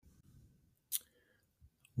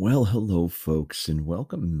Well, hello, folks, and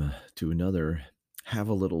welcome to another Have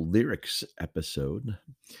a Little Lyrics episode.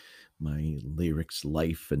 My lyrics,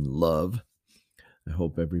 life, and love. I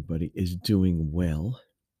hope everybody is doing well.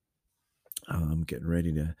 I'm getting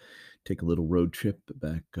ready to take a little road trip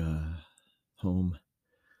back home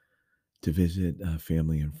to visit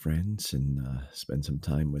family and friends and spend some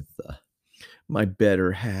time with my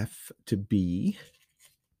better half to be.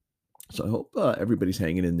 So I hope everybody's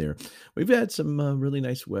hanging in there. We've had some really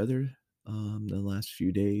nice weather the last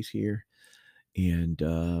few days here. And,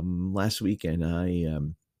 last weekend, I,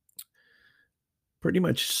 pretty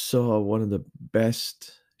much saw one of the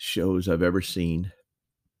best shows I've ever seen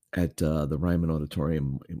at, the Ryman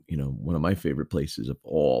Auditorium, one of my favorite places of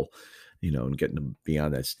all, and getting to be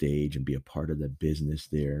on that stage and be a part of the business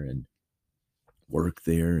there and work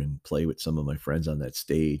there and play with some of my friends on that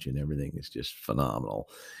stage and everything is just phenomenal.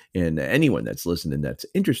 And anyone that's listening that's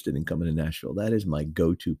interested in coming to Nashville, that is my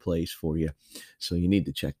go-to place for you. So you need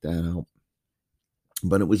to check that out.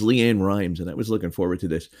 But it was Leanne Rimes, and I was looking forward to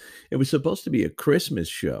this. It was supposed to be a Christmas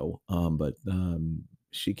show, but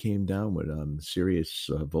she came down with serious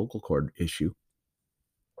vocal cord issue.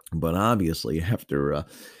 But obviously, after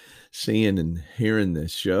seeing and hearing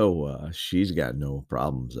this show, she's got no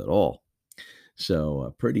problems at all.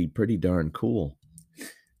 So pretty darn cool.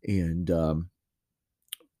 And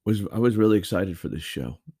was I was really excited for this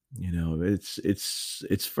show.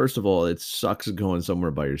 It's first of all, it sucks going somewhere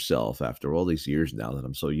by yourself after all these years now that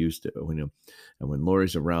I'm so used to it. And when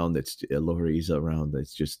Lori's around, it's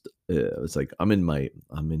just it's like I'm in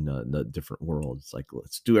a different world. It's like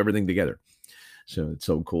let's do everything together. So it's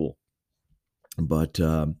so cool. But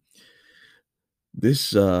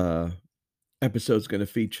this episode's going to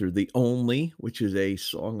feature the only, which is a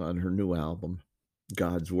song on her new album,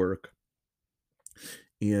 God's Work.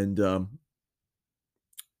 And all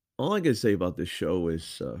I can say about this show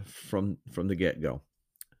is, from the get-go,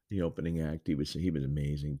 the opening act, he was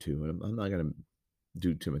amazing too, and I'm not gonna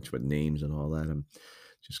do too much with names and all that, I'm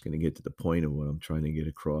just gonna get to the point of what I'm trying to get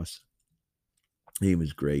across. He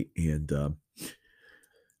was great, and,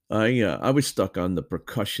 I was stuck on the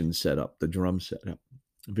percussion setup, the drum setup.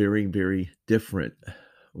 Very, very different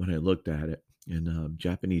when I looked at it, and,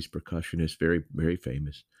 Japanese percussionist, very, very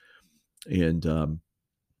famous, and,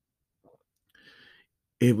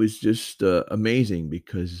 it was just, amazing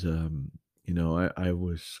because, I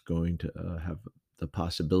was going to, have the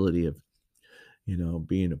possibility of,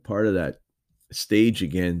 being a part of that stage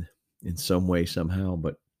again in some way, somehow,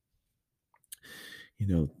 but, you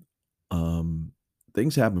know, um,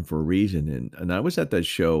 things happen for a reason, and I was at that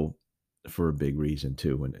show for a big reason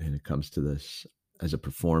too when it comes to this as a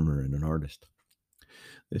performer and an artist.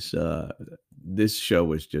 This, uh this show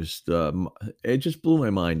was just, it just blew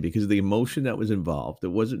my mind because of the emotion that was involved. It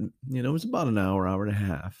wasn't it was about an hour, hour and a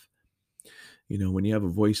half. When you have a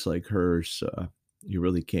voice like hers, you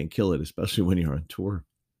really can't kill it, especially when you're on tour.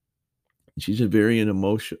 She's a very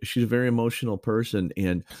emotional person,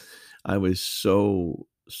 and I was so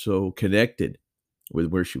connected with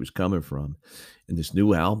where she was coming from. And this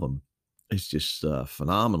new album is just,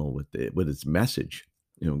 phenomenal with its message,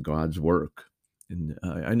 God's work. And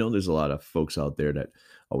I know there's a lot of folks out there that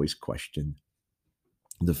always question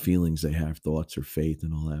the feelings they have, thoughts or faith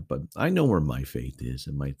and all that, but I know where my faith is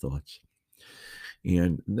and my thoughts.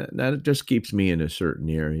 And that just keeps me in a certain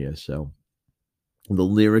area. So the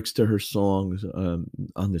lyrics to her songs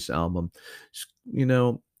on this album,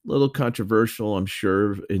 a little controversial, I'm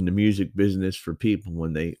sure, in the music business for people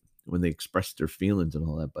when they express their feelings and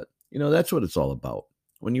all that. But that's what it's all about.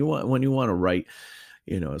 When you want to write,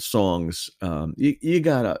 songs, you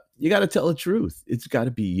gotta tell the truth. It's got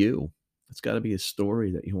to be you. It's got to be a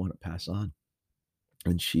story that you want to pass on.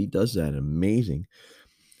 And she does that amazing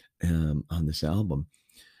on this album.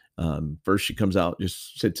 First, she comes out,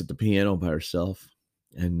 just sits at the piano by herself,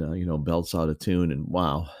 and belts out a tune. And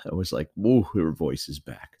wow, I was like, "Whoa, her voice is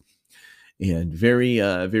back!" And very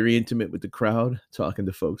intimate with the crowd, talking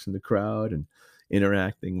to folks in the crowd and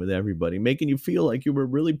interacting with everybody, making you feel like you were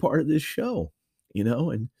really part of this show.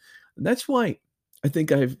 And that's why I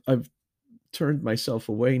think I've turned myself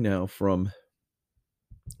away now from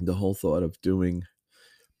the whole thought of doing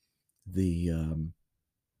the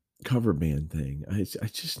cover band thing. It's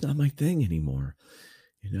just not my thing anymore.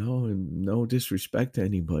 And no disrespect to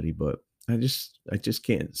anybody, but I just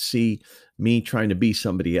can't see me trying to be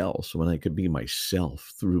somebody else when I could be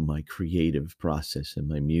myself through my creative process and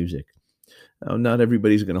my music. Now, not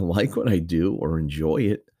everybody's going to like what I do or enjoy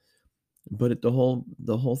it, but the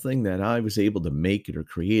whole thing that I was able to make it or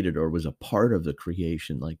create it or was a part of the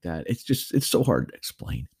creation like that, it's so hard to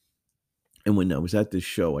explain. And when I was at this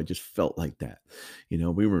show, I just felt like that.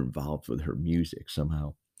 We were involved with her music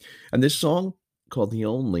somehow. And this song called The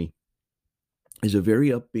Only is a very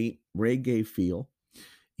upbeat reggae feel.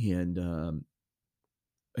 And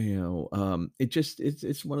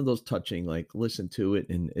it's one of those touching, like, listen to it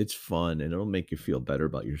and it's fun and it'll make you feel better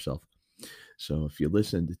about yourself. So if you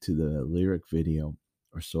listened to the lyric video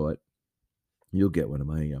or saw it, you'll get what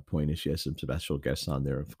my point is. She has some special guests on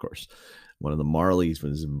there, of course. One of the Marleys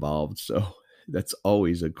was involved, so that's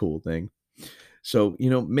always a cool thing. So,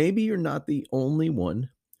 maybe you're not the only one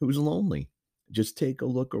who's lonely. Just take a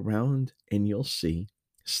look around and you'll see.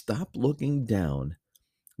 Stop looking down.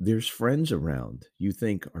 There's friends around you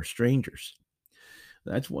think are strangers.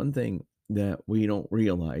 That's one thing that we don't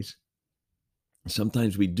realize.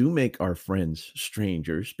 Sometimes we do make our friends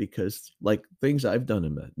strangers because, like, things I've done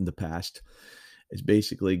in the past is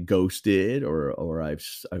basically ghosted, or I've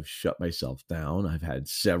shut myself down. I've had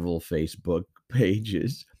several Facebook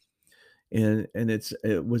pages, and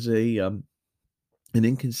it was an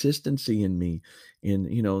inconsistency in me, in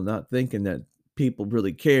not thinking that people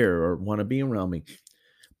really care or want to be around me.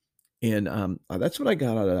 And that's what I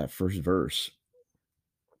got out of that first verse.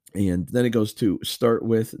 And then it goes to start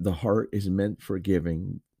with, the heart is meant for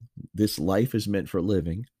giving. This life is meant for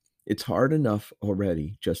living. It's hard enough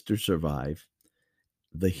already just to survive.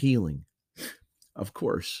 The healing, of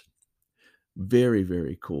course. Very,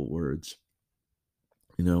 very cool words.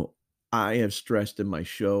 You know, I have stressed in my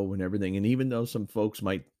show and everything, and even though some folks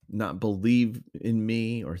might not believe in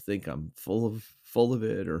me or think I'm full of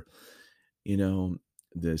it, or you know,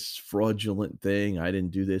 this fraudulent thing, I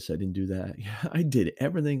didn't do this, I didn't do that. Yeah, I did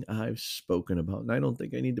everything I've spoken about, and I don't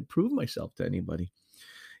think I need to prove myself to anybody.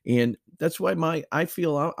 And that's why my I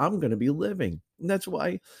feel I'm going to be living. And that's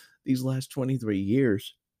why these last 23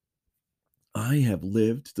 years I have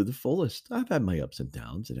lived to the fullest. I've had my ups and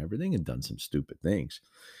downs and everything and done some stupid things.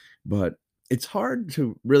 But it's hard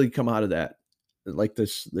to really come out of that. Like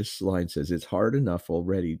this line says, it's hard enough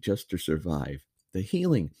already just to survive. The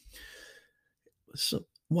healing. So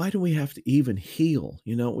why do we have to even heal?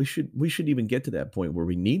 We should even get to that point where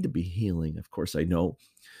we need to be healing. Of course, I know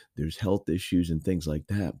there's health issues and things like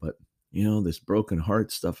that, but this broken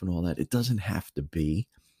heart stuff and all that, it doesn't have to be.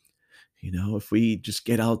 If we just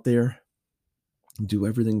get out there, do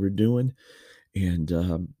everything we're doing, and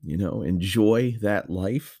enjoy that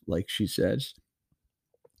life, like she says,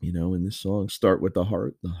 in this song, start with the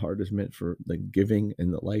heart. The heart is meant for the giving,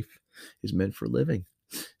 and the life is meant for living.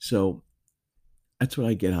 So that's what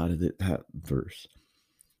I get out of that verse.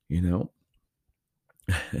 you know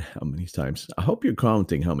how many times, I hope you're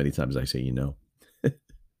counting how many times I say,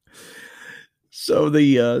 so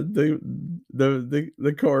the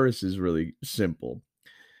chorus is really simple,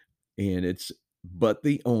 and it's, but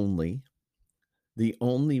the only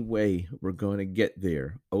way we're going to get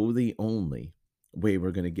there, oh, the only way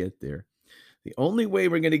we're going to get there, the only way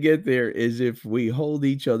we're going to get there is if we hold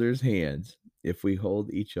each other's hands. If we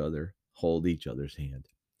hold each other's hand.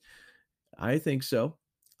 I think so.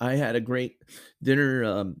 I had a great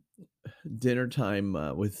dinner dinner time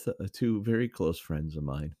with two very close friends of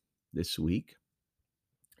mine this week,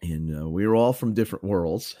 and we were all from different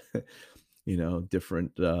worlds,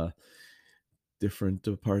 different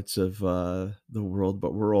parts of the world,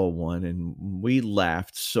 but we're all one. And we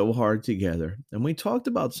laughed so hard together. And we talked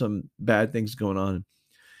about some bad things going on.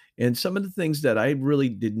 And some of the things that I really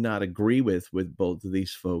did not agree with both of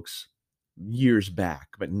these folks years back.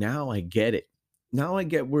 But now I get it. Now I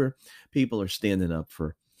get where people are standing up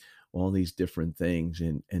for all these different things.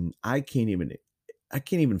 And I can't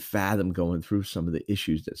even fathom going through some of the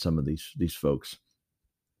issues that some of these folks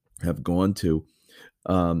have gone to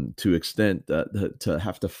extent that to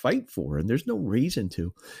have to fight for, and there's no reason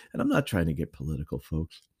to. And I'm not trying to get political,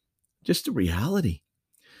 folks. Just the reality.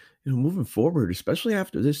 Moving forward, especially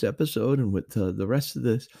after this episode and with the rest of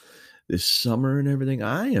this summer and everything,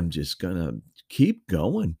 I am just gonna keep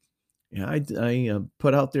going. Yeah, I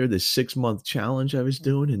put out there this 6-month challenge I was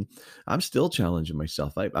doing, and I'm still challenging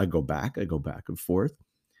myself. I go back and forth.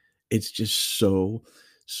 It's just so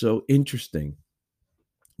interesting,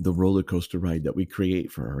 the roller coaster ride that we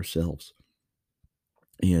create for ourselves.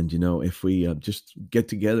 And if we just get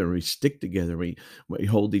together, we stick together, we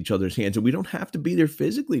hold each other's hands, and we don't have to be there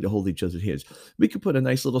physically to hold each other's hands. We could put a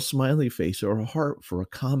nice little smiley face or a heart for a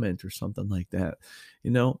comment or something like that,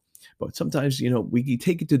 you know. But sometimes, we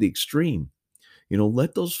take it to the extreme.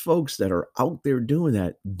 Let those folks that are out there doing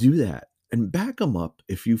that do that, and back them up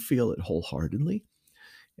if you feel it wholeheartedly.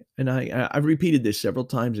 And I've repeated this several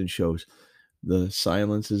times in shows. The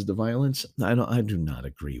silence is the violence. I do not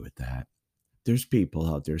agree with that. There's people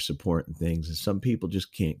out there supporting things, and some people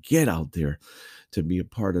just can't get out there to be a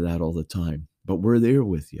part of that all the time. But we're there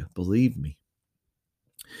with you, believe me.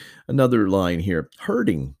 Another line here: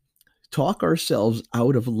 hurting, talk ourselves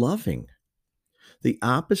out of loving. The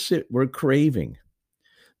opposite we're craving,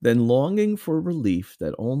 then longing for relief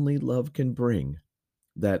that only love can bring,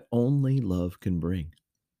 that only love can bring.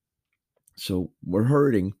 So we're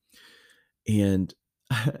hurting, and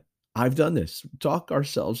I've done this. Talk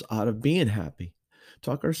ourselves out of being happy.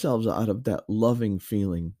 Talk ourselves out of that loving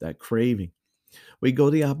feeling, that craving. We go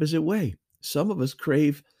the opposite way. Some of us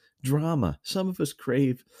crave drama. Some of us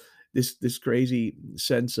crave this crazy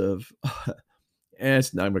sense of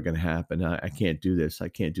it's never going to happen. I can't do this. I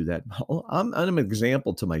can't do that. Well, I'm an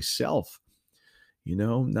example to myself.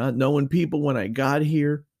 Not knowing people when I got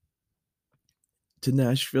here to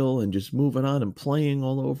Nashville and just moving on and playing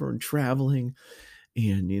all over and traveling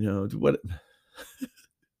and what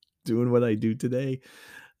doing what I do today.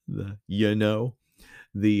 The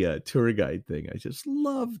tour guide thing. I just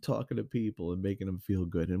love talking to people and making them feel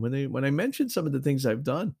good. And when I mention some of the things I've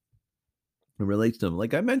done, it relates to them.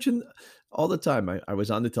 Like I mentioned all the time, I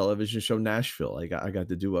was on the television show Nashville. I got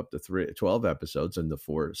to do up to 12 episodes in the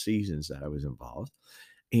 4 seasons that I was involved.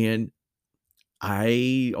 And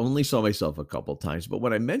I only saw myself a couple times, but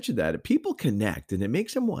when I mentioned that, people connect and it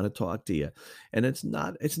makes them want to talk to you. And it's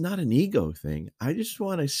not an ego thing. I just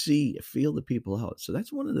want to feel the people out. So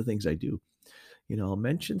that's one of the things I do. I'll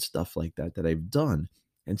mention stuff like that I've done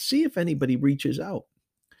and see if anybody reaches out.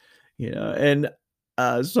 And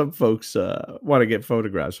some folks want to get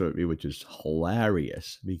photographs with me, which is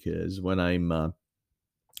hilarious because when I'm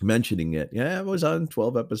mentioning it, yeah, I was on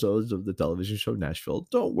 12 episodes of the television show Nashville.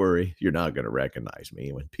 Don't worry, you're not going to recognize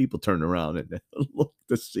me. When people turn around and look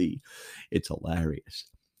to see, it's hilarious.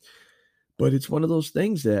 But it's one of those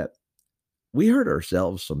things that we hurt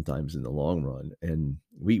ourselves sometimes in the long run, and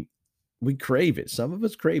we crave it. Some of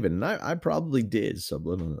us crave it, and I probably did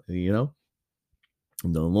subliminally.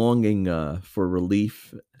 The longing for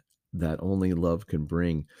relief that only love can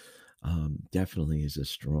bring definitely is a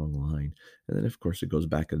strong line. And then, of course, it goes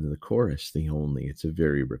back into the chorus. It's a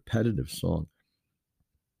very repetitive song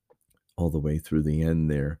all the way through the end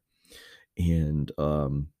there. And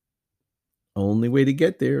the only way to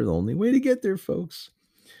get there, folks,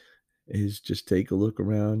 is just take a look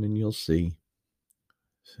around and you'll see.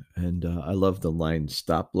 And I love the line,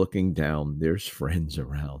 stop looking down, there's friends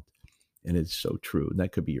around. And it's so true. And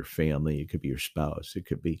that could be your family, it could be your spouse, it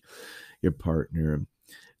could be your partner,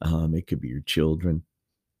 it could be your children.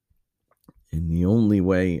 And the only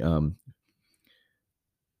way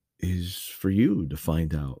is for you to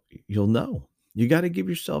find out. You'll know. You got to give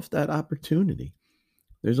yourself that opportunity.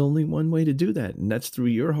 There's only one way to do that, and that's through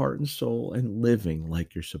your heart and soul and living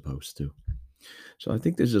like you're supposed to. So I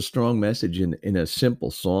think there's a strong message in a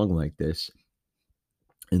simple song like this.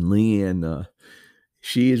 And Leanne,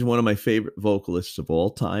 she is one of my favorite vocalists of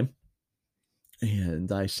all time.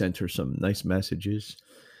 And I sent her some nice messages.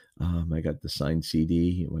 I got the signed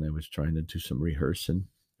CD when I was trying to do some rehearsing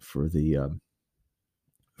for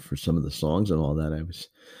for some of the songs and all that. I was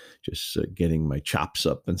just getting my chops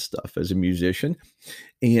up and stuff as a musician.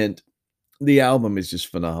 And the album is just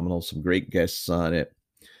phenomenal. Some great guests on it.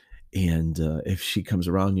 And if she comes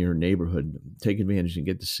around your neighborhood, take advantage and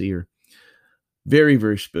get to see her. Very,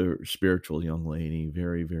 very spiritual young lady,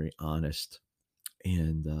 very, very honest.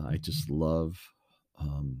 And I just love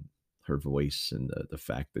her voice and the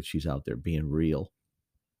fact that she's out there being real.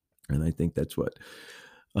 And I think that's what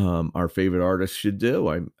our favorite artists should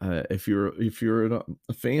do. If you're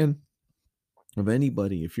a fan of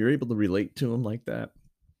anybody, if you're able to relate to them like that,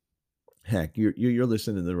 heck, you're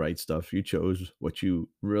listening to the right stuff. You chose what you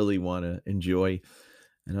really want to enjoy.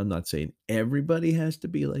 And I'm not saying everybody has to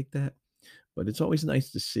be like that, but it's always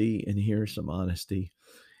nice to see and hear some honesty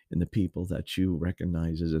in the people that you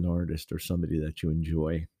recognize as an artist or somebody that you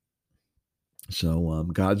enjoy. So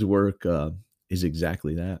God's work is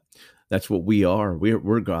exactly that. That's what we are.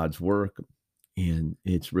 We're God's work, and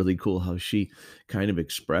it's really cool how she kind of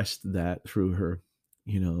expressed that through her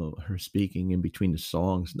speaking in between the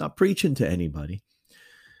songs, not preaching to anybody.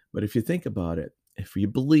 But if you think about it, if you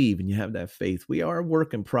believe and you have that faith, we are a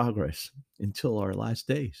work in progress until our last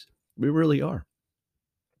days. We really are.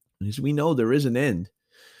 And as we know, there is an end.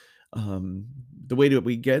 Um, the way that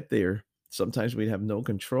we get there, sometimes we have no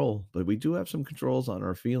control, but we do have some controls on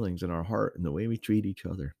our feelings and our heart and the way we treat each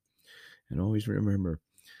other. And always remember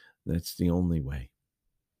that's the only way.